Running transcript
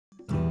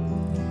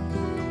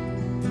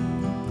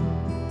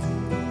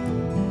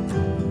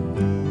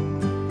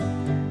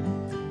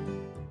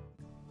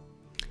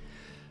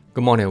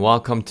Good morning.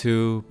 Welcome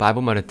to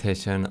Bible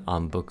Meditation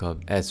on Book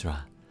of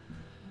Ezra.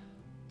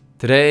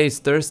 Today is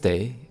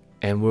Thursday,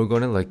 and we're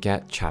going to look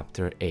at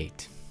chapter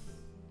 8.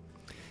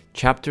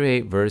 Chapter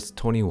 8, verse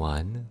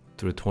 21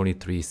 through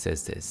 23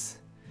 says this.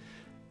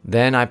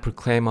 Then I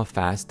proclaim a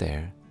fast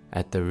there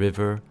at the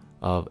river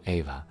of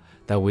Ava,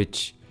 that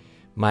which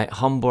might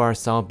humble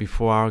ourselves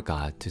before our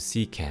God to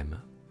seek Him,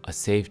 a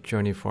safe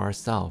journey for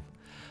ourselves,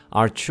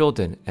 our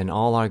children, and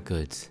all our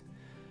goods.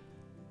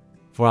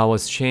 For I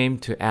was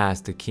ashamed to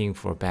ask the king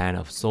for a band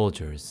of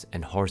soldiers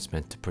and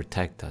horsemen to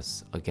protect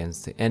us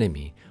against the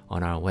enemy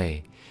on our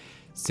way,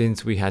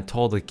 since we had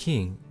told the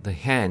king, the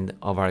hand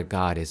of our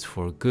God is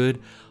for good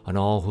on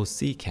all who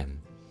seek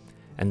Him,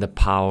 and the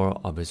power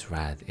of His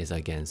wrath is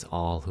against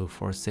all who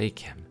forsake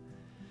Him.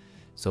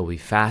 So we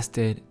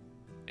fasted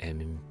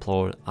and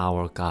implored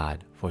our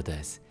God for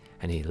this,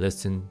 and He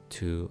listened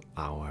to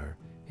our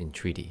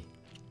entreaty.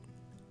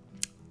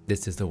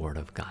 This is the word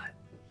of God.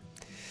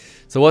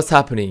 So what's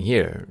happening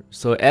here?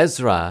 So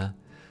Ezra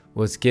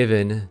was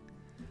given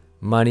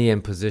money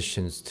and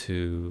positions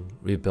to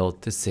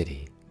rebuild the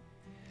city.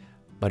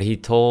 But he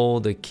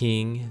told the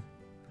king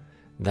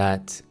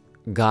that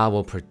God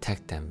will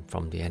protect them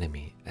from the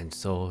enemy. And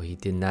so he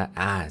did not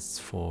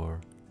ask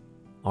for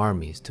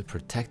armies to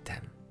protect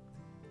them.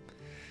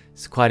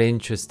 It's quite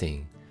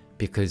interesting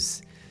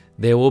because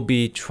they will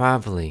be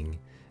traveling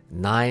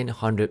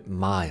 900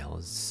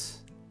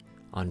 miles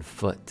on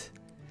foot.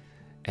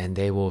 And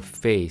they will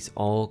face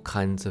all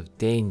kinds of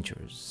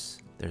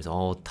dangers. There's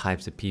all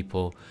types of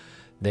people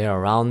there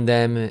around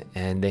them,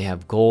 and they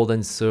have gold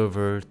and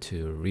silver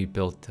to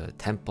rebuild the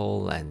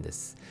temple and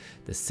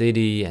the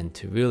city and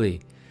to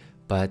really.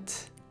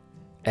 But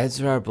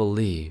Ezra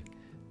believed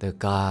that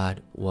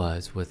God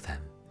was with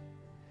them.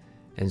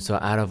 And so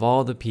out of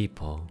all the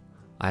people,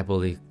 I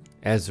believe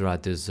Ezra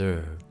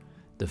deserved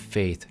the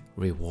faith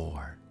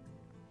reward.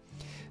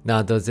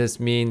 Now, does this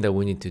mean that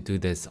we need to do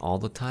this all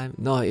the time?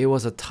 No, it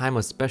was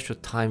a special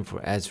time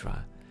for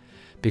Ezra.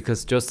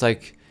 Because just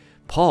like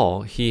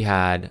Paul,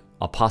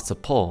 Apostle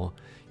Paul,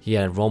 he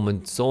had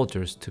Roman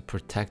soldiers to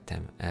protect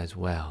him as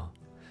well.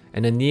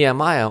 And then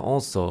Nehemiah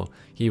also,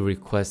 he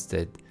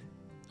requested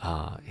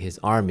his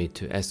army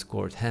to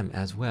escort him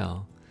as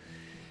well.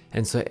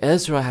 And so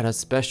Ezra had a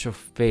special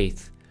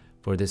faith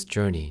for this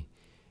journey.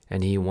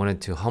 And he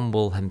wanted to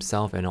humble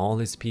himself and all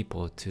his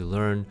people to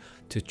learn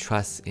to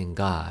trust in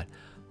God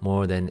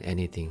more than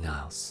anything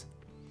else.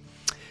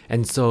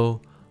 And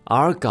so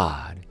our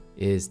God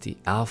is the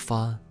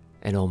Alpha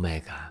and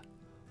Omega.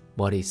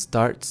 What He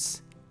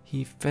starts,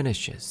 He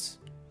finishes.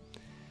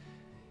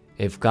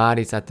 If God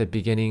is at the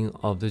beginning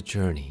of the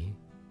journey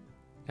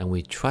and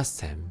we trust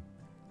Him,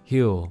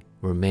 He'll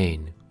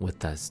remain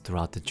with us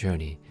throughout the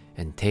journey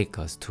and take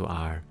us to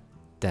our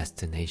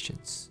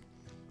destinations.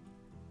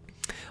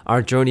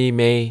 Our journey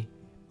may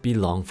be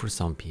long for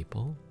some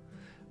people,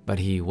 but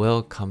He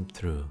will come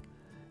through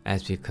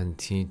as we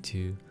continue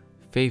to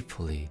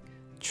faithfully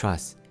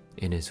trust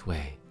in His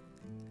way.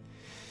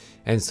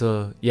 And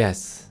so,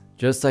 yes,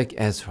 just like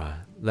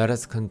Ezra, let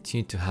us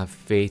continue to have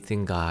faith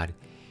in God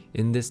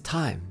in this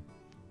time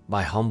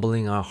by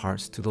humbling our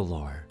hearts to the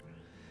Lord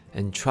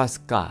and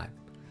trust God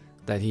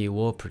that He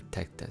will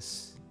protect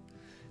us,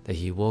 that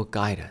He will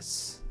guide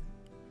us.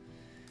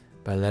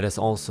 But let us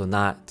also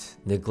not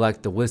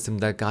neglect the wisdom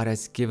that God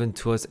has given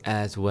to us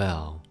as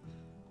well.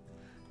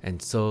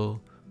 And so,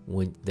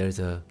 when there's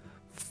a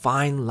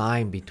fine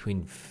line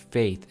between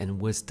faith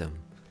and wisdom,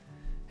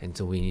 and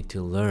so we need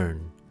to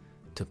learn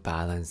to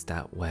balance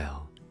that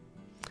well,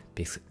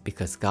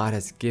 because God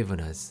has given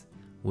us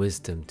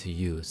wisdom to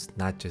use,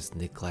 not just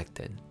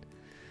neglected.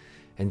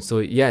 And so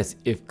yes,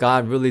 if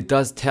God really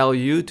does tell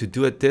you to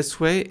do it this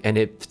way, and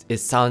it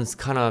sounds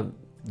kind of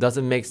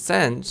doesn't make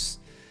sense,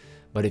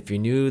 but if you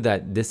knew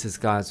that this is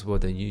God's will,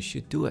 then you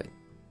should do it.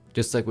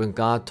 Just like when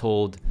God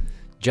told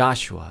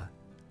Joshua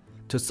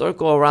to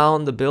circle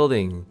around the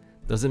building.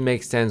 Doesn't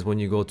make sense when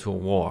you go to a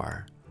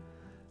war,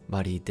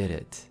 but he did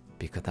it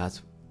because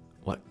that's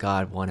what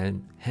God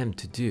wanted him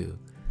to do.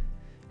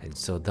 And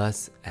so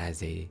thus, as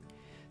they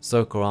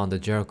circle around the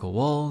Jericho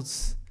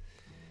walls,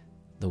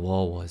 the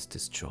wall was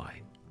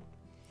destroyed.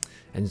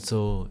 And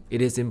so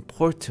it is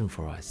important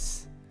for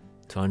us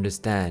to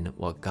understand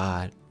what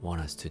God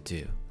wants us to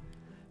do.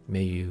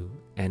 May you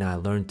and I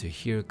learn to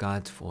hear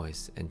God's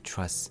voice and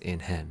trust in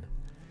Him.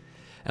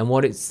 And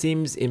what it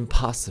seems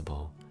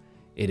impossible,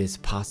 it is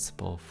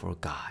possible for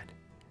God.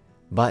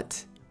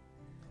 But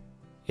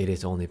it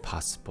is only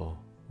possible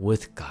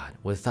with God.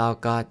 Without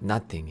God,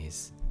 nothing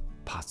is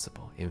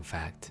possible, in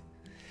fact.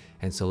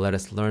 And so let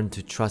us learn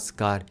to trust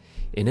God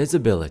in His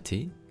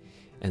ability,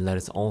 and let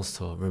us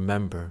also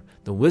remember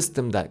the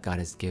wisdom that God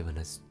has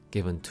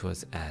given to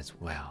us as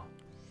well.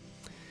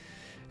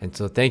 And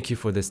so thank you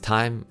for this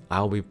time.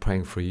 I'll be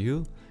praying for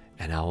you,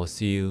 and I will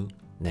see you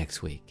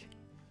next week.